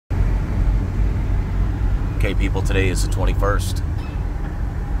Okay, people, today is the 21st,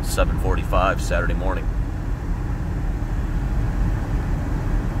 7:45, Saturday morning.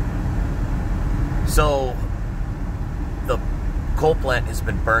 So, the coal plant has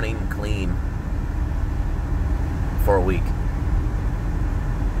been burning clean for a week.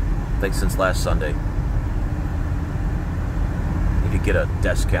 I think since last Sunday. Need to get a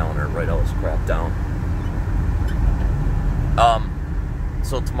desk calendar, write all this crap down.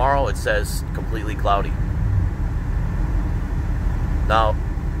 So tomorrow it says completely cloudy. Now,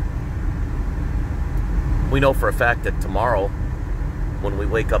 we know for a fact that tomorrow, when we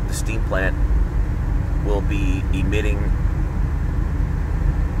wake up, the steam plant will be emitting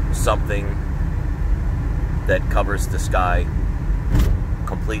something that covers the sky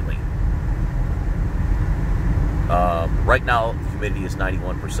completely. Right now, the humidity is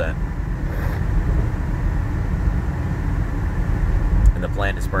 91%. And the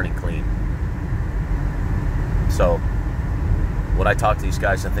plant is burning clean. So, when I talk to these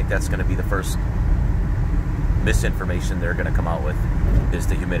guys, I think that's going to be the first misinformation they're going to come out with, is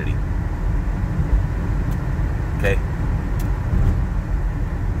the humidity. Okay?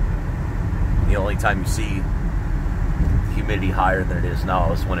 The only time you see the humidity higher than it is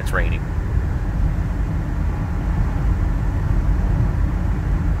now is when it's raining.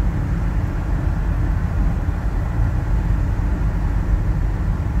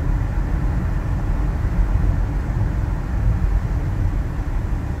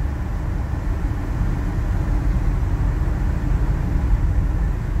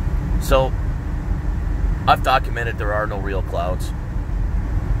 So, I've documented there are no real clouds.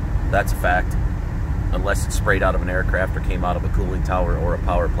 That's a fact. Unless it's sprayed out of an aircraft or came out of a cooling tower or a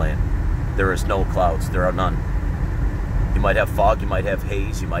power plant. There is no clouds. There are none. You might have fog, you might have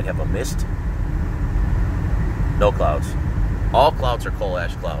haze, you might have a mist. No clouds. All clouds are coal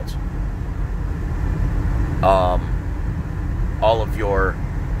ash clouds. All of your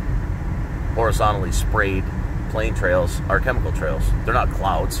horizontally sprayed plane trails are chemical trails. They're not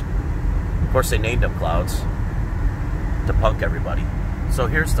clouds. Of course, they named them clouds to punk everybody. So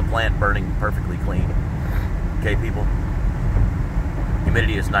here's the plant burning perfectly clean. Okay, people?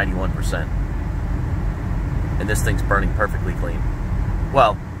 Humidity is 91%. And this thing's burning perfectly clean.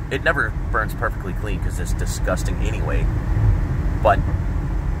 Well, it never burns perfectly clean because it's disgusting anyway. But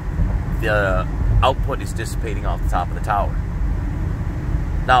the output is dissipating off the top of the tower.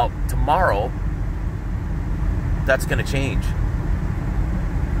 Now, tomorrow, that's going to change.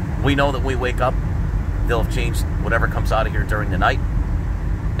 We know that when we wake up, they'll have changed whatever comes out of here during the night,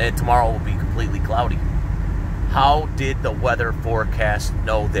 and tomorrow will be completely cloudy. How did the weather forecast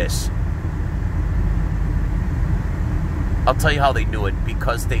know this? I'll tell you how they knew it.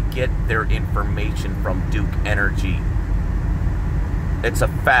 Because they get their information from Duke Energy. It's a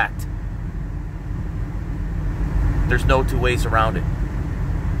fact. There's no two ways around it.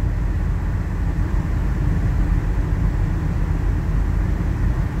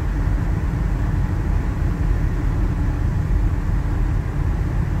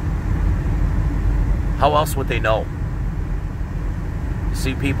 How else would they know? You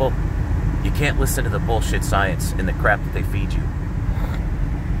see, people, you can't listen to the bullshit science and the crap that they feed you.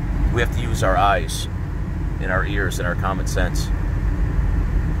 We have to use our eyes and our ears and our common sense,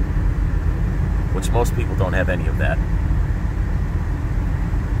 which most people don't have any of that.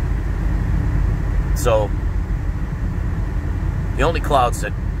 So, the only clouds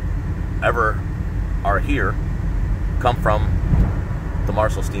that ever are here come from the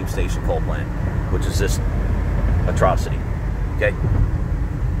Marshall Steam Station coal plant, which is this atrocity. Okay?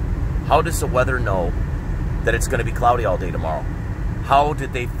 How does the weather know that it's going to be cloudy all day tomorrow? How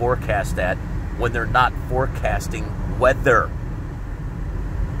did they forecast that when they're not forecasting weather?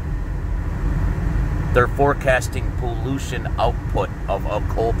 They're forecasting pollution output of a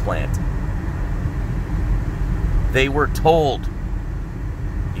coal plant. They were told.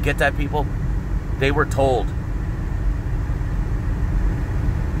 You get that, people? They were told.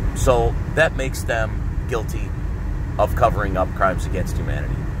 So that makes them guilty of covering up crimes against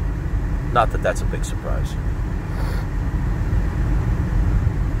humanity. Not that that's a big surprise.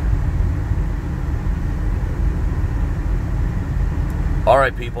 All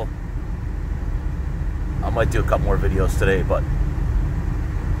right, people. I might do a couple more videos today, but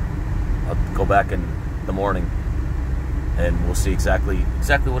I'll go back in the morning and we'll see exactly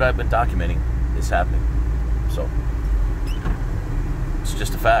what I've been documenting is happening. So, it's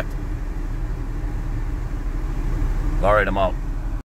just a fact. All right, I'm out.